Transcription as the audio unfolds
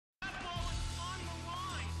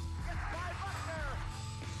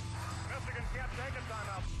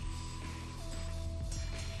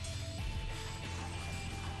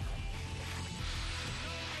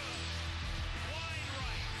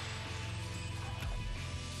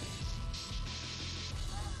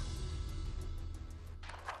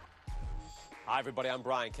Hi, everybody. I'm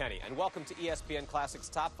Brian Kenny, and welcome to ESPN Classic's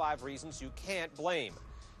Top 5 Reasons You Can't Blame.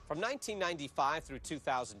 From 1995 through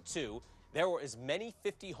 2002, there were as many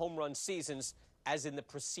 50 home run seasons as in the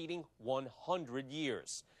preceding 100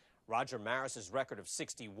 years. Roger Maris's record of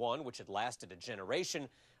 61, which had lasted a generation,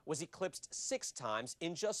 was eclipsed 6 times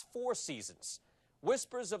in just 4 seasons.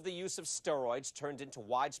 Whispers of the use of steroids turned into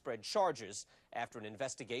widespread charges after an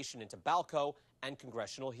investigation into Balco and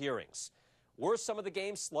congressional hearings. Were some of the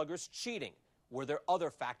game's sluggers cheating? Were there other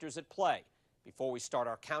factors at play? Before we start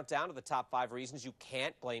our countdown of the top 5 reasons you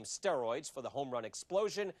can't blame steroids for the home run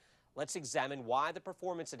explosion, let's examine why the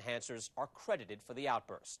performance enhancers are credited for the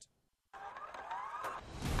outburst.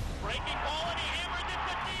 Breaking ball, and he hammers it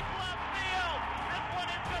to deep left field. This one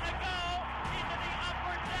is going to go into the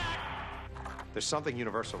upper deck. There's something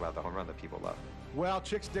universal about the home run that people love. Well,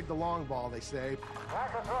 chicks dig the long ball, they say.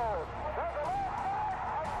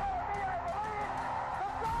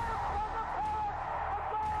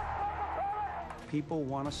 People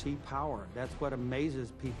want to see power. That's what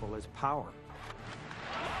amazes people, is power.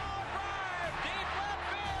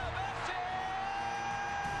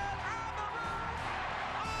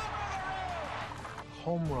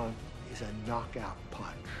 Home run is a knockout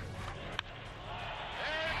punch. There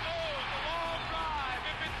it goes, the long drive.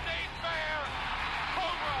 If it stays fair,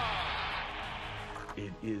 home run.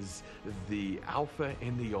 It is the alpha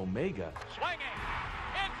and the omega. Swinging.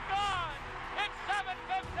 It's gone. It's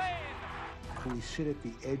 7:15. We sit at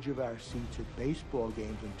the edge of our seats at baseball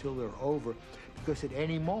games until they're over, because at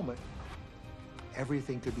any moment,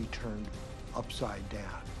 everything could be turned upside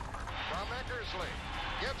down. From Eckersley,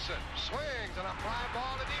 Gibson swings and a fly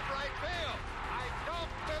ball to deep right field. I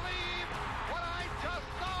don't believe what I just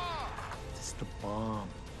saw. It's the bomb.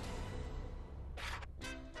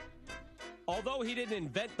 Although he didn't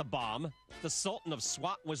invent the bomb, the Sultan of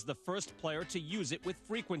SWAT was the first player to use it with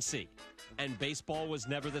frequency, and baseball was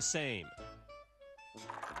never the same.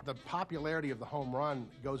 The popularity of the home run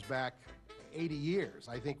goes back 80 years.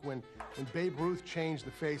 I think when Babe Ruth changed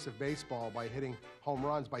the face of baseball by hitting home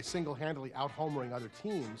runs, by single-handedly out-homering other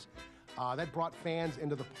teams, that brought fans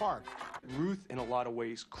into the park. Ruth, in a lot of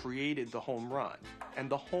ways, created the home run. And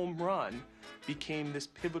the home run became this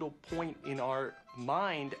pivotal point in our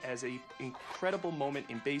mind as an incredible moment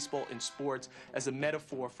in baseball and sports, as a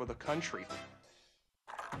metaphor for the country.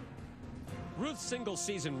 Ruth's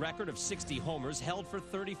single-season record of 60 homers held for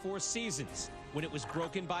 34 seasons when it was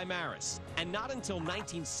broken by Maris. And not until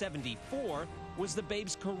 1974 was the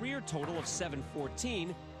Babe's career total of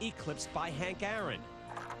 714 eclipsed by Hank Aaron.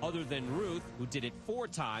 Other than Ruth, who did it 4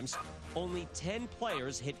 times, only 10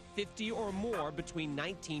 players hit 50 or more between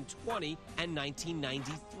 1920 and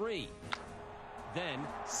 1993. Then,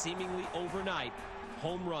 seemingly overnight,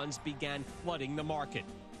 home runs began flooding the market.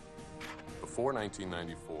 Before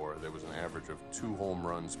 1994, there was an average of 2 home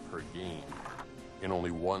runs per game in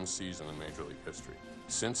only 1 season in Major League history.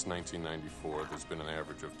 Since 1994, there's been an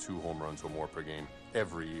average of 2 home runs or more per game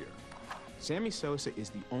every year. Sammy Sosa is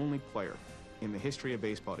the only player in the history of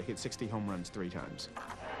baseball to hit 60 home runs 3 times.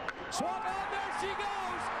 Swung on, there she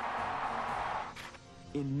goes!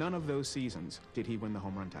 In none of those seasons did he win the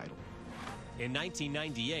home run title. In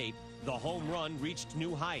 1998, the home run reached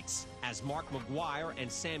new heights as Mark McGwire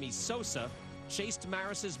and Sammy Sosa chased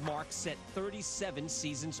Maris's mark set 37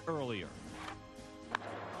 seasons earlier.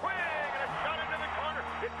 Swing and a shot into the corner.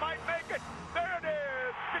 It might make it. There it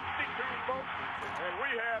is. 62, folks. And we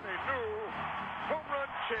have a new home run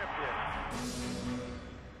champion.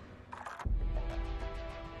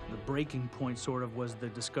 The breaking point sort of was the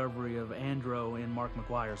discovery of Andro in Mark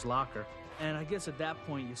McGwire's locker. And I guess at that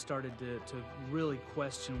point you started to really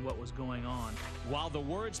question what was going on. While the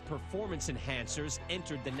words performance enhancers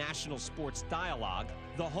entered the national sports dialogue,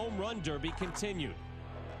 the home run derby continued.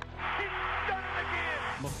 He's done it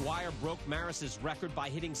again! McGwire broke Maris's record by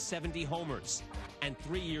hitting 70 homers. And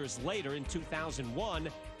 3 years later, in 2001,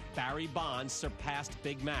 Barry Bonds surpassed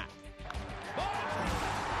Big Mac.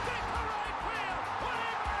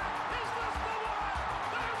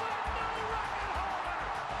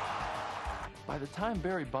 By the time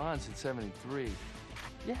Barry Bonds hit 73,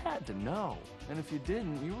 you had to know. And if you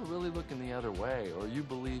didn't, you were really looking the other way, or you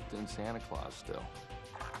believed in Santa Claus still.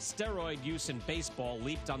 Steroid use in baseball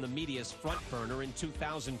leaped on the media's front burner in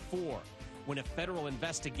 2004, when a federal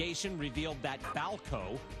investigation revealed that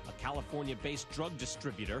Balco, a California-based drug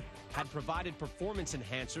distributor, had provided performance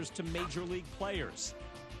enhancers to major league players.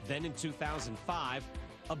 Then in 2005,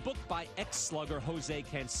 a book by ex-slugger Jose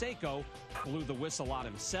Canseco blew the whistle on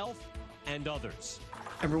himself and others.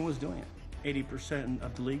 Everyone was doing it. 80%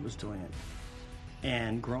 of the league was doing it.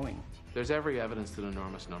 and growing. There's every evidence that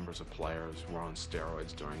enormous numbers of players were on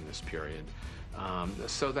steroids during this period.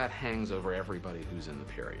 So that hangs over everybody who's in the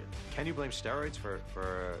period. Can you blame steroids for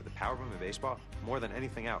the power boom in baseball? More than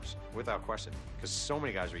anything else, without question. Because so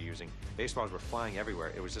many guys were using. Baseballs were flying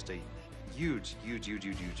everywhere. It was just a huge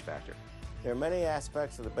factor. There are many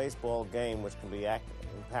aspects of the baseball game which can be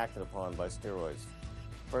impacted upon by steroids.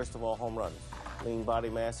 First of all, home runs. Lean body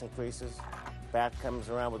mass increases. Bat comes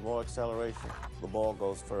around with more acceleration. The ball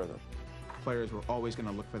goes further. Players were always going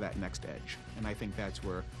to look for that next edge, and I think that's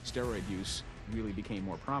where steroid use really became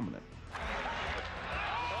more prominent. Oh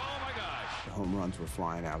my gosh! The home runs were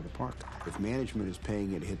flying out of the park. If management is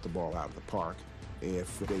paying you to hit the ball out of the park,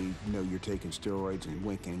 if they know you're taking steroids and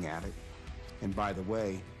winking at it, and by the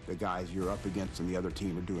way, the guys you're up against and the other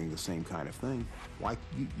team are doing the same kind of thing, why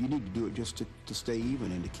you need to do it just to stay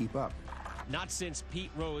even and to keep up. Not since Pete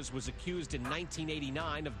Rose was accused in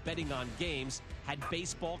 1989 of betting on games had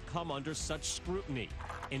baseball come under such scrutiny.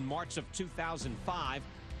 In March of 2005,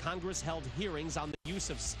 Congress held hearings on the use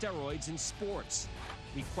of steroids in sports,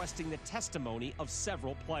 requesting the testimony of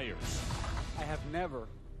several players. I have never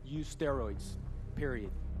used steroids, period.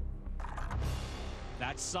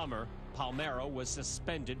 That summer, Palmeiro was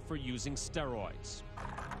suspended for using steroids.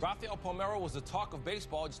 Rafael Palmeiro was the talk of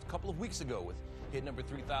baseball just a couple of weeks ago with hit number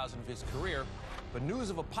 3,000 of his career, but news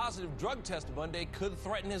of a positive drug test Monday could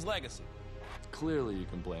threaten his legacy. Clearly you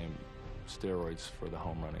can blame steroids for the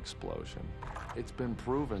home run explosion. It's been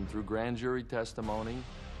proven through grand jury testimony,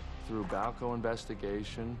 through Balco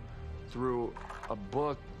investigation, through a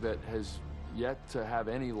book that has yet to have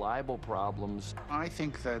any libel problems. I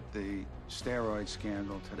think that the steroid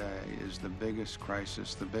scandal today is the biggest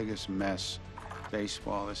crisis, the biggest mess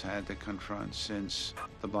baseball has had to confront since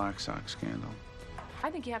the Black Sox scandal. I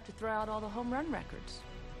think you have to throw out all the home run records.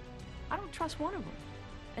 I don't trust one of them.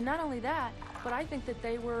 And not only that, but I think that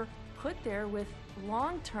they were put there with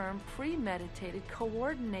long-term, premeditated,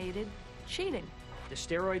 coordinated cheating. The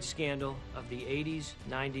steroid scandal of the 80s,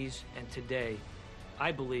 90s, and today,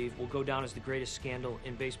 I believe, will go down as the greatest scandal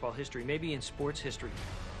in baseball history, maybe in sports history.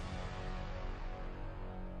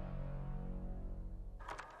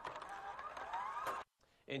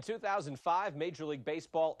 In 2005, Major League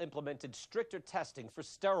Baseball implemented stricter testing for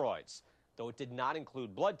steroids, though it did not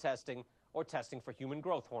include blood testing or testing for human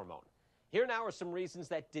growth hormone. Here now are some reasons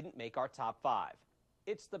that didn't make our top 5.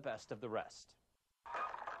 It's the best of the rest.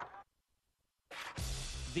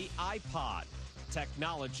 The iPod.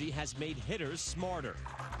 Technology has made hitters smarter.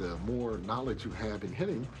 The more knowledge you have in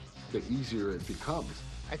hitting, the easier it becomes.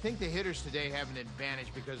 I think the hitters today have an advantage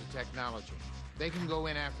because of technology. They can go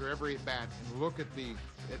in after every at-bat and look at the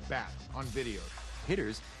at-bat on video.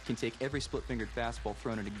 Hitters can take every split-fingered fastball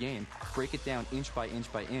thrown in a game, break it down inch by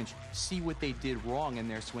inch by inch, see what they did wrong in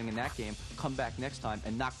their swing in that game, come back next time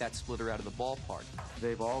and knock that splitter out of the ballpark.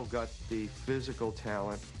 They've all got the physical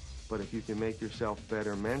talent, but if you can make yourself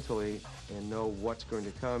better mentally and know what's going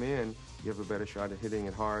to come in, you have a better shot at hitting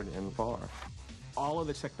it hard and far. All of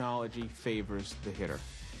the technology favors the hitter.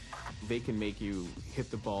 They can make you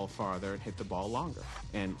hit the ball farther and hit the ball longer,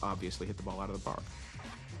 and obviously hit the ball out of the park.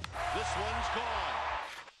 This one's gone.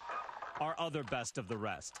 Our other best of the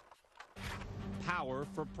rest. Power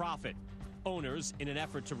for profit. Owners, in an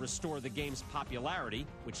effort to restore the game's popularity,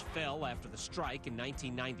 which fell after the strike in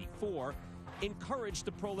 1994, encouraged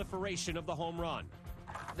the proliferation of the home run.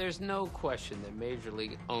 There's no question that Major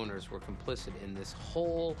League owners were complicit in this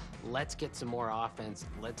whole let's get some more offense,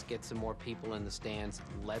 let's get some more people in the stands,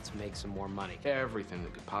 let's make some more money. Everything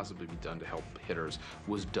that could possibly be done to help hitters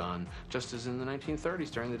was done, just as in the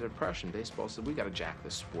 1930s during the Depression. Baseball said, we got to jack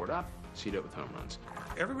this sport up, seed it with home runs.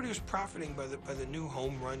 Everybody was profiting by the new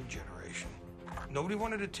home run generation. Nobody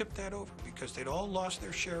wanted to tip that over because they'd all lost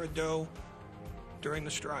their share of dough during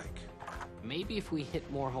the strike. Maybe if we hit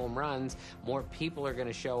more home runs, more people are going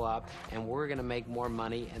to show up, and we're going to make more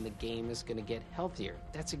money, and the game is going to get healthier.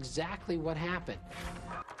 That's exactly what happened.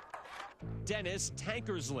 Dennis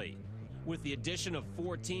Tankersley. With the addition of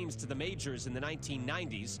 4 teams to the majors in the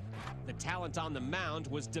 1990s, the talent on the mound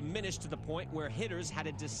was diminished to the point where hitters had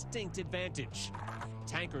a distinct advantage.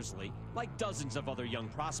 Tankersley, like dozens of other young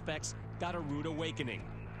prospects, got a rude awakening.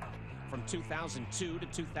 From 2002 to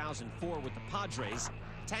 2004 with the Padres,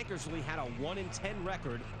 Tankersley had a 1-10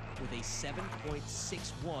 record with a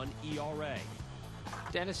 7.61 ERA.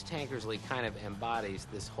 Dennis Tankersley kind of embodies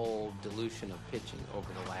this whole dilution of pitching over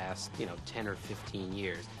the last, 10 or 15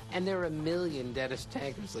 years. And there are a million Dennis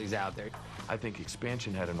Tankersleys out there. I think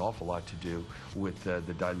expansion had an awful lot to do with the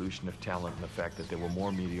dilution of talent and the fact that there were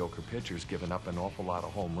more mediocre pitchers giving up an awful lot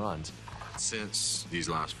of home runs. Since these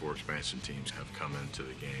last 4 expansion teams have come into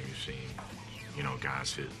the game, you've seen You know,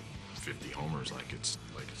 guys hit 50 homers like it's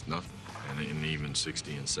nothing, and even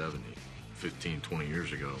 60 and 70. 15, 20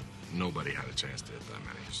 years ago, nobody had a chance to hit that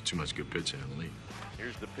many. There's too much good pitching in the league.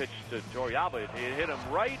 Here's the pitch to Torrealba. It hit him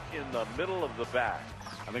right in the middle of the bat.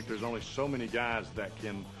 I think there's only so many guys that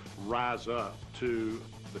can rise up to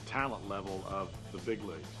the talent level of the big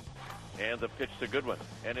leagues. And the pitch to Goodwin,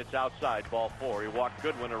 and it's outside, ball 4. He walked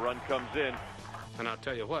Goodwin, a run comes in. And I'll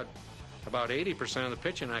tell you what, about 80% of the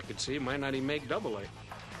pitching I could see might not even make Double-A.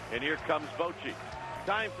 And here comes Bochy.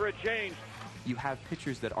 Time for a change. You have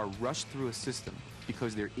pitchers that are rushed through a system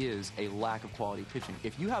because there is a lack of quality pitching.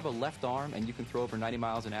 If you have a left arm and you can throw over 90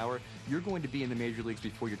 miles an hour, you're going to be in the major leagues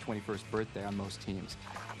before your 21st birthday on most teams.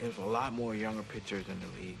 There's a lot more younger pitchers in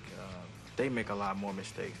the league. They make a lot more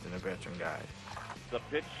mistakes than the veteran guys. The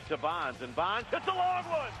pitch to Bonds, and Bonds hits a long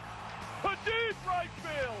one to deep right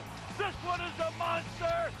field. This one is a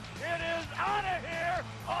monster. It is out of here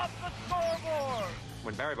off the scoreboard.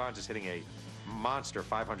 When Barry Bonds is hitting a monster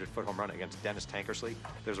 500-foot home run against Dennis Tankersley,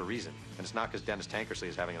 there's a reason. And it's not because Dennis Tankersley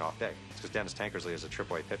is having an off day. It's because Dennis Tankersley is a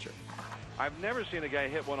AAA pitcher. I've never seen a guy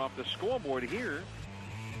hit one off the scoreboard here.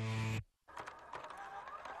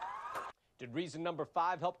 Did reason number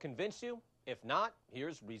 5 help convince you? If not,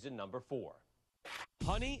 here's reason number 4.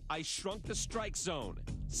 Honey, I shrunk the strike zone.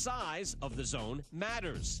 Size of the zone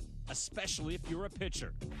matters, especially if you're a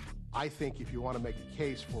pitcher. I think if you want to make a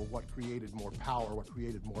case for what created more power, what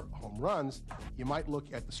created more home runs, you might look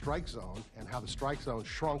at the strike zone and how the strike zone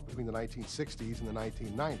shrunk between the 1960s and the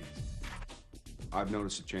 1990s. I've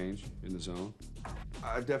noticed a change in the zone.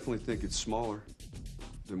 I definitely think it's smaller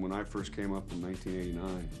than when I first came up in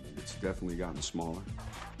 1989. It's definitely gotten smaller.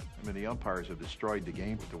 I mean, the umpires have destroyed the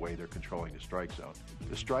game with the way they're controlling the strike zone.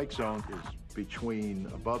 The strike zone is between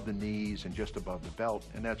above the knees and just above the belt,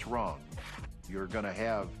 and that's wrong. You're going to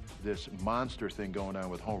have this monster thing going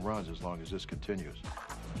on with home runs as long as this continues. Oh,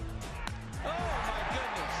 my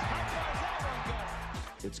goodness. How far is that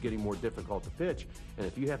one go? It's getting more difficult to pitch, and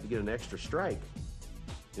if you have to get an extra strike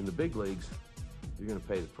in the big leagues, you're going to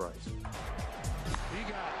pay the price. He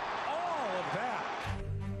got all of that.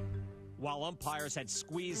 While umpires had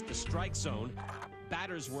squeezed the strike zone,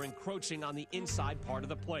 batters were encroaching on the inside part of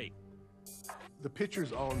the plate. The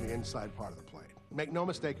pitchers own the inside part of the plate. Make no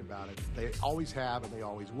mistake about it, they always have and they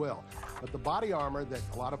always will. But the body armor that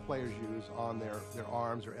a lot of players use on their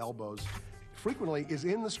arms or elbows frequently is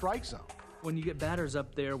in the strike zone. When you get batters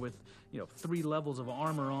up there with, 3 levels of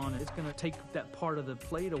armor on, it's going to take that part of the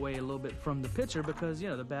plate away a little bit from the pitcher because,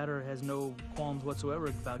 the batter has no qualms whatsoever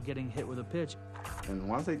about getting hit with a pitch. And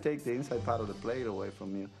once they take the inside part of the plate away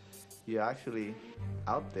from you, you're actually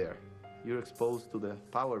out there. You're exposed to the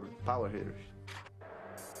power hitters.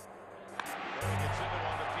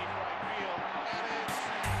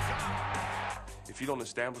 If you don't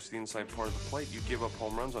establish the inside part of the plate, you give up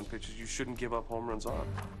home runs on pitches you shouldn't give up home runs on.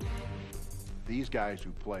 These guys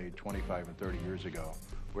who played 25 and 30 years ago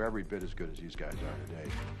were every bit as good as these guys are today.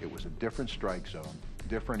 It was a different strike zone,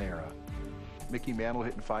 different era. Mickey Mantle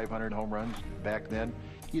hitting 500 home runs back then,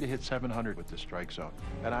 he'd have hit 700 with the strike zone.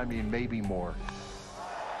 And I mean, maybe more.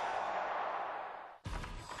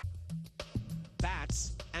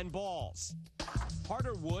 Bats and balls.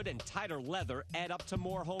 Harder wood and tighter leather add up to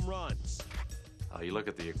more home runs. You look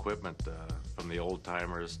at the equipment from the old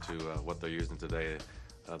timers to what they're using today.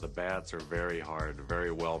 The bats are very hard,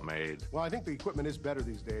 very well made. Well, I think the equipment is better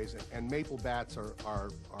these days, and maple bats are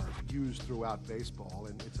used throughout baseball,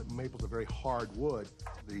 and maple's a very hard wood.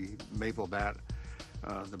 The maple bat,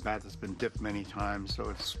 the bat that's been dipped many times, so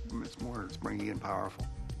it's bringing in powerful.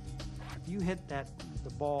 If you hit the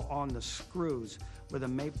ball on the screws with a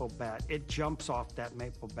maple bat, it jumps off that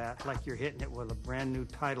maple bat like you're hitting it with a brand new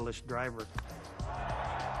Titleist driver.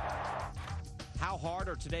 How hard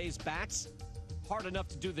are today's bats? Hard enough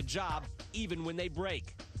to do the job, even when they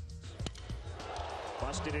break.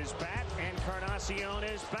 Busted his bat, and Encarnacion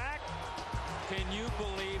is back. Can you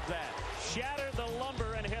believe that? Shattered the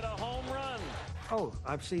lumber and hit a home run. Oh,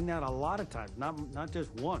 I've seen that a lot of times, not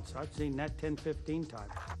just once. I've seen that 10, 15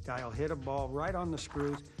 times. Guy will hit a ball right on the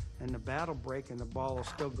screws, and the bat will break, and the ball will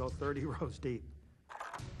still go 30 rows deep.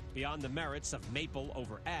 Beyond the merits of maple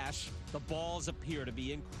over ash, the balls appear to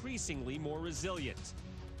be increasingly more resilient.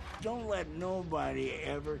 Don't let nobody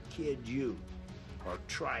ever kid you or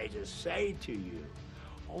try to say to you,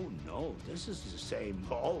 oh no, this is the same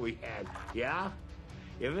ball we had. Yeah?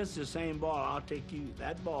 If it's the same ball, I'll take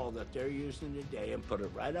that ball that they're using today and put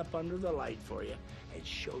it right up under the light for you and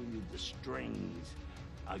show you the strings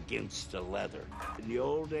against the leather. In the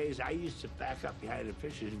old days, I used to back up behind the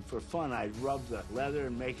pitchers, and for fun, I'd rub the leather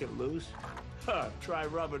and make it loose. Try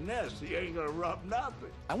rubbing this. You ain't gonna rub nothing.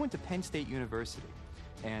 I went to Penn State University,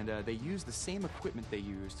 and they used the same equipment they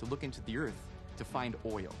use to look into the earth to find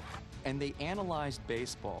oil. And they analyzed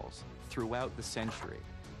baseballs throughout the century.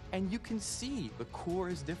 And you can see the core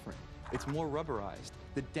is different. It's more rubberized.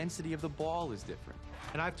 The density of the ball is different.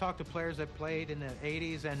 And I've talked to players that played in the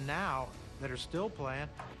 80s and now that are still playing,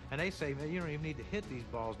 and they say, man, you don't even need to hit these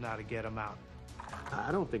balls now to get them out.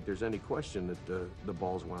 I don't think there's any question that the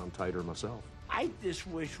ball's wound tighter myself. I just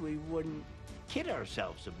wish we wouldn't kid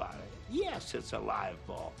ourselves about it. Yes, it's a live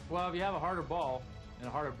ball. Well, if you have a harder ball and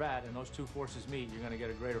a harder bat, and those two forces meet, you're going to get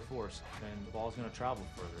a greater force, and the ball's going to travel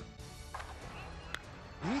further.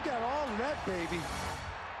 He got all of that, baby.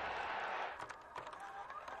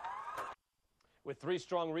 With 3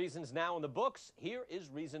 strong reasons now in the books, here is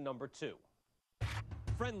reason number 2.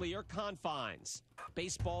 Friendlier confines.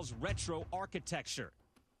 Baseball's retro architecture.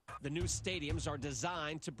 The new stadiums are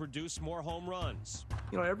designed to produce more home runs.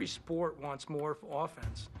 You know, every sport wants more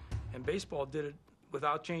offense, and baseball did it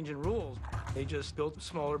without changing rules. They just built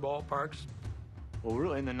smaller ballparks. Well,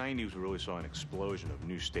 really, in the 90s, we really saw an explosion of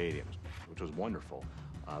new stadiums, which was wonderful.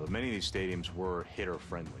 But many of these stadiums were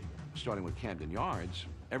hitter-friendly. Starting with Camden Yards,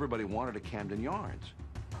 everybody wanted a Camden Yards.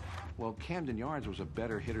 Well, Camden Yards was a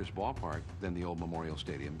better hitter's ballpark than the old Memorial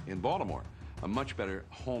Stadium in Baltimore, a much better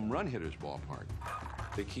home run hitter's ballpark.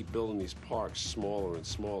 They keep building these parks smaller and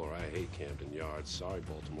smaller. I hate Camden Yards. Sorry,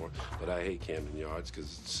 Baltimore, but I hate Camden Yards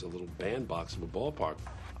because it's a little bandbox of a ballpark.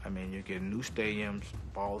 I mean, you get new stadiums,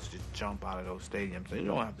 balls just jump out of those stadiums. You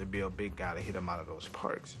don't have to be a big guy to hit them out of those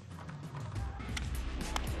parks.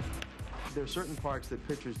 There are certain parks that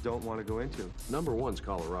pitchers don't want to go into. Number 1's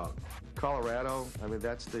Colorado. Colorado, I mean,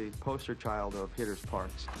 that's the poster child of hitters'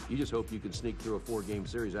 parks. You just hope you can sneak through a 4-game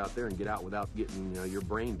series out there and get out without getting your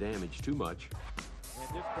brain damaged too much. And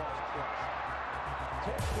this ball's across.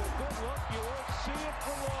 Takes a good look. You won't see it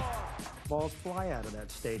for long. Balls fly out of that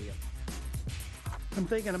stadium. I'm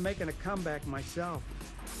thinking of making a comeback myself.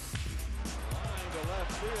 Line to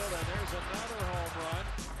left field, and there's another home run.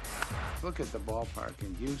 Look at the ballpark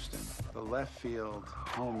in Houston. The left field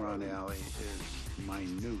home run alley is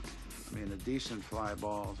minute. I mean, a decent fly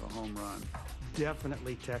ball is a home run.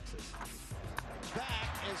 Definitely Texas.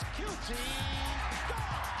 Back is Kilty.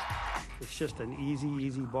 It's just an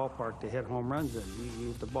easy ballpark to hit home runs in. You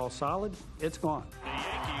hit the ball solid, it's gone. The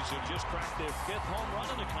Yankees have just cracked their 5th home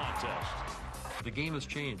run in the contest. The game has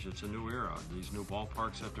changed. It's a new era. These new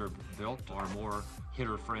ballparks that they're built are more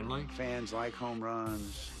hitter-friendly. Fans like home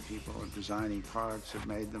runs. People designing parks have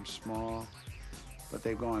made them small, but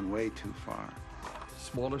they've gone way too far.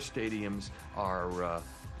 Smaller stadiums are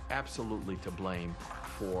absolutely to blame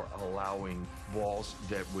for allowing balls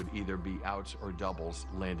that would either be outs or doubles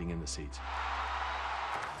landing in the seats.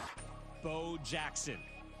 Bo Jackson.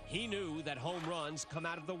 He knew that home runs come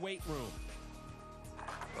out of the weight room.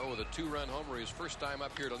 With a 2-run homer his first time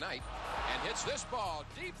up here tonight, and hits this ball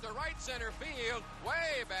deep to right center field,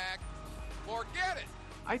 way back. Forget it.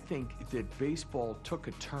 I think that baseball took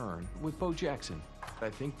a turn with Bo Jackson. I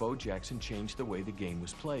think Bo Jackson changed the way the game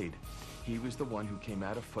was played. He was the one who came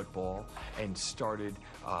out of football and started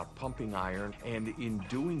pumping iron, and in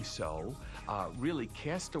doing so, really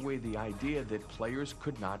cast away the idea that players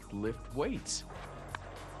could not lift weights.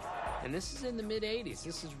 And this is in the mid-'80s.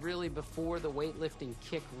 This is really before the weightlifting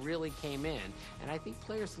kick really came in. And I think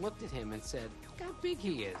players looked at him and said, look how big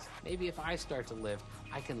he is. Maybe if I start to lift,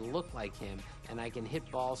 I can look like him, and I can hit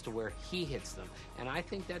balls to where he hits them. And I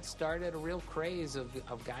think that started a real craze of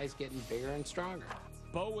guys getting bigger and stronger.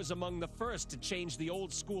 Bo was among the first to change the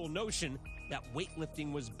old-school notion that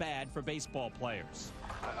weightlifting was bad for baseball players.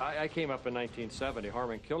 I came up in 1970,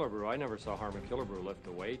 Harmon Killebrew. I never saw Harmon Killebrew lift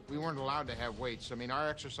a weight. We weren't allowed to have weights. I mean, our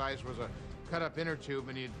exercise was a cut-up inner tube,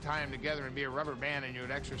 and you'd tie them together and be a rubber band, and you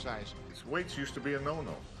would exercise. Weights used to be a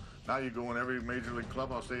no-no. Now you go in every major league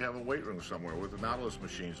clubhouse, they have a weight room somewhere with the Nautilus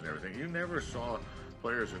machines and everything. You never saw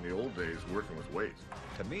players in the old days working with weights.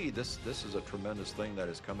 To me, this is a tremendous thing that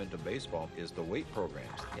has come into baseball, is the weight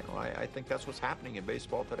programs. You know, I think that's what's happening in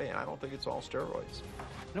baseball today, and I don't think it's all steroids.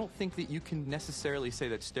 I don't think that you can necessarily say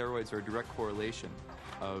that steroids are a direct correlation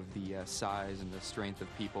of the size and the strength of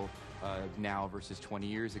people now versus 20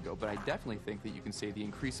 years ago, but I definitely think that you can say the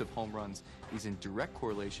increase of home runs is in direct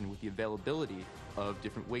correlation with the availability of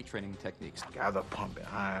different weight training techniques. Guys are pumping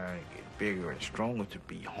iron, get bigger and stronger to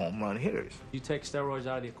be home run hitters. You take steroids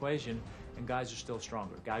out of the equation, and guys are still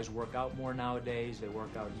stronger. Guys work out more nowadays. They work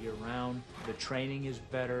out year-round. The training is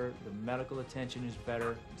better. The medical attention is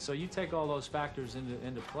better. So you take all those factors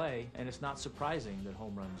into play, and it's not surprising that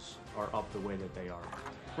home runs are up the way that they are.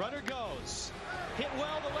 Runner goes. Hit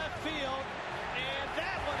well to left field, and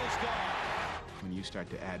that one is gone. When you start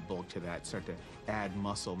to add bulk to that, start to add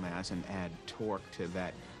muscle mass and add torque to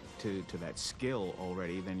that to that skill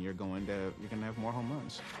already, then you're gonna have more home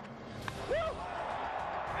runs. Woo!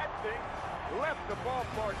 That thing left the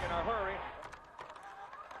ballpark in a hurry.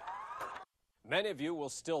 Many of you will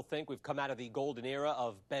still think we've come out of the golden era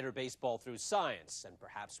of better baseball through science, and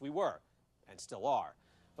perhaps we were, and still are.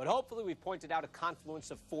 But hopefully we've pointed out a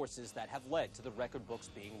confluence of forces that have led to the record books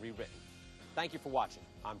being rewritten. Thank you for watching.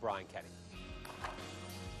 I'm Brian Kenny.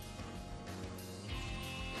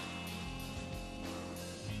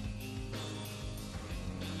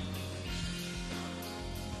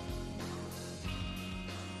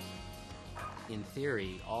 In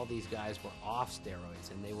theory, all these guys were off steroids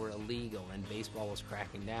and they were illegal and baseball was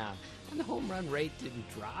cracking down. And the home run rate didn't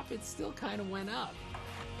drop, it still kind of went up.